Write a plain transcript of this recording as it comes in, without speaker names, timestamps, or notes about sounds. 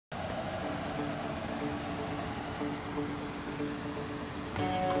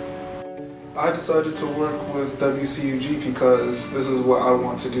I decided to work with WCUG because this is what I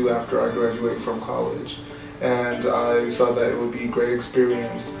want to do after I graduate from college. And I thought that it would be a great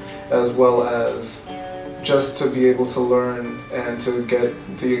experience, as well as just to be able to learn and to get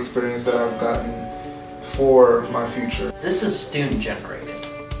the experience that I've gotten for my future. This is student generated,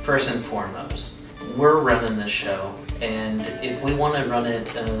 first and foremost. We're running this show, and if we want to run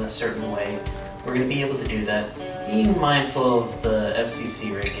it in a certain way, we're going to be able to do that, being mindful of the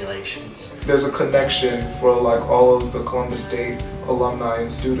FCC regulations. There's a connection for like all of the Columbus State alumni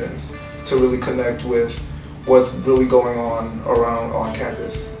and students to really connect with what's really going on around on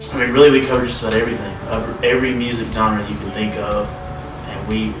campus. I mean, really we cover just about everything, every music genre you can think of,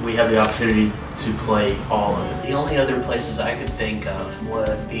 and we have the opportunity to play all of it. The only other places I could think of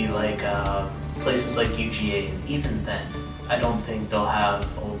would be like places like UGA, and even then, I don't think they'll have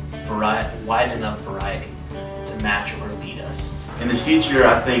a wide enough variety to match or beat us. In the future,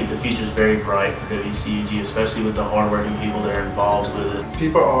 I think the future is very bright for WCUG, especially with the hardworking people that are involved with it.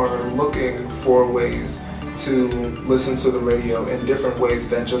 People are looking for ways to listen to the radio in different ways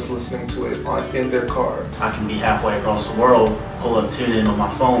than just listening to it in their car. I can be halfway across the world, pull up TuneIn on my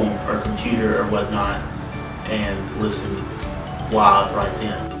phone or computer or whatnot, and listen live right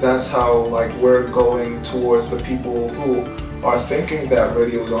then. That's how we're going towards the people who are thinking that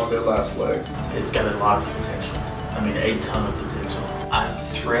radio is on their last leg. It's got a lot of potential. I mean, a ton of potential. I'm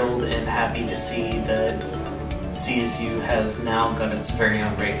thrilled and happy to see that CSU has now got its very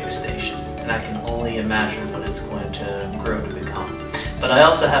own radio station, and I can only imagine what it's going to grow to become. But I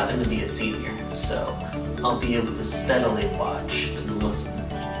also happen to be a senior, so I'll be able to steadily watch and listen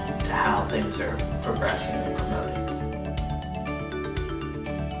to how things are progressing and promoting.